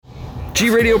G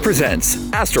Radio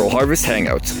presents Astral Harvest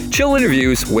Hangouts, chill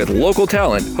interviews with local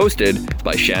talent, hosted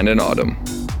by Chandon Autumn.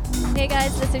 Hey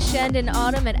guys, this is Chandon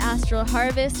Autumn at Astral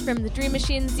Harvest from the Dream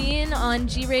Machine Zine on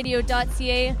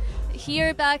gradio.ca.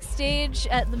 Here backstage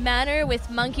at the Manor with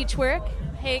Monkey Twerk.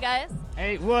 Hey guys.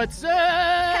 Hey, what's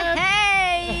up?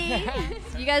 Hey!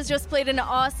 You guys just played an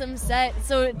awesome set.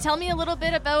 So tell me a little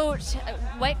bit about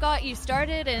what got you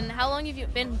started and how long have you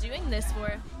been doing this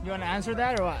for? You want to answer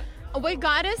that or what? What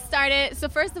got us started, so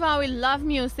first of all, we love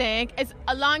music. It's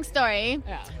a long story,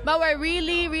 but what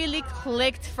really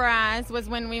clicked for us was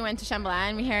when we went to Shambhala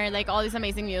and we heard like all this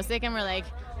amazing music and we're like,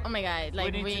 oh my god,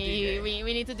 like we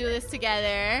need to do this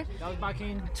together. That was back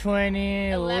in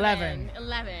 2011.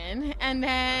 11. And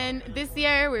then this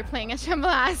year we're playing at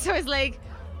Shambhala, so it's like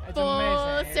It's full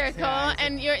amazing. circle, Yeah,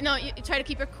 and you try to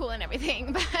keep your cool and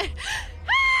everything, but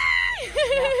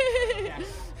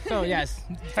So yes,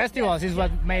 festivals is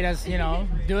what made us, do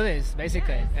this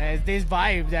basically. It's this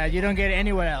vibe that you don't get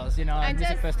anywhere else, at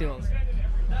music festivals.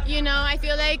 I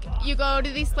feel like you go to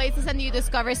these places and you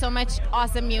discover so much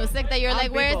awesome music that you're And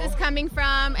like, where is people. this coming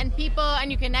from? And people,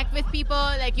 and you connect with people.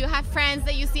 Like you have friends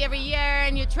that you see every year,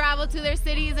 and you travel to their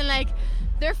cities, and like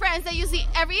they're friends that you see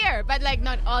every year, but like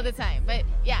not all the time. But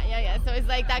yeah. So it's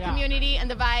like that community and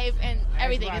the vibe and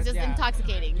everything. It's just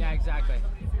intoxicating. Yeah, exactly.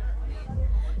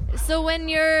 So when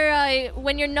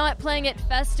you're not playing at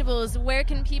festivals, where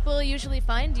can people usually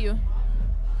find you?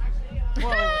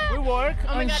 Well, we work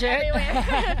Oh my on god, shit.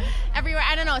 everywhere.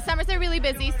 I don't know. Summers are really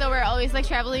busy, so we're always like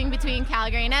traveling between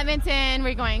Calgary and Edmonton.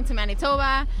 We're going to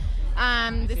Manitoba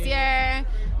this year.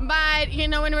 But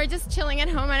when we're just chilling at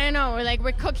home, I don't know,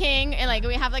 we're cooking and like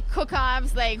we have like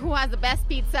cook-offs, like who has the best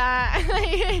pizza,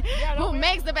 who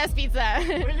makes the best pizza.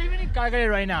 We're living in Calgary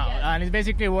right now, and it's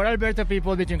basically we're Alberta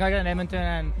people between Calgary and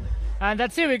Edmonton, and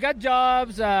that's it. We got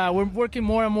jobs. We're working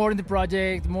more and more in the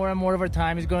project. More and more of our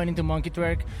time is going into Monkey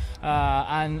Twerk,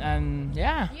 and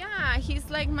yeah. Yeah, he's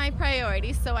like my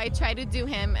priority, so I try to do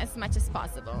him as much as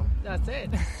possible. That's it.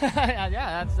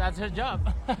 Yeah, that's her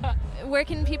job. Where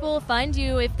can people find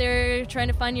you if they're trying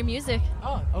to find your music?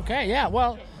 Oh, okay, yeah.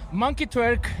 Well,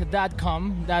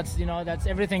 monkeytwerk.com. That's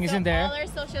everything is in there. All our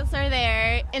socials are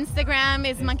there. Instagram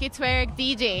is Monkey Twerk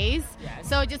DJs. Yes.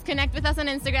 So just connect with us on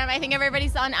Instagram. I think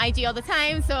everybody's on IG all the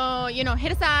time. So,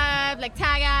 hit us up, like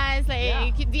tag us,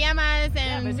 DM us,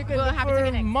 and Basically we'll look happy to for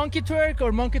connect. Monkey Twerk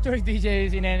or Monkey Twerk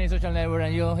DJs in any social network,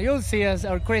 and you'll see us,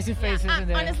 our crazy faces in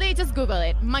there. Honestly, just Google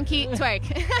it. Monkey Twerk.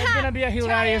 It's gonna be a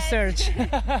hilarious search.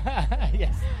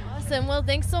 Yes. Awesome. Well,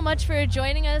 thanks so much for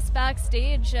joining us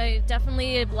backstage.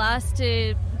 Definitely a blast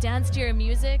to dance to your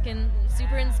music and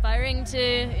super inspiring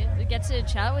to get to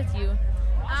chat with you.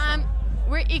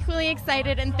 We're equally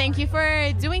excited, and thank you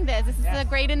for doing this. This is a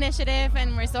great initiative,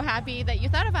 and we're so happy that you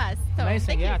thought of us. So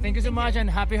Amazing. thank you. Thank you so much, and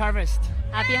happy harvest.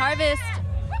 Happy Harvest!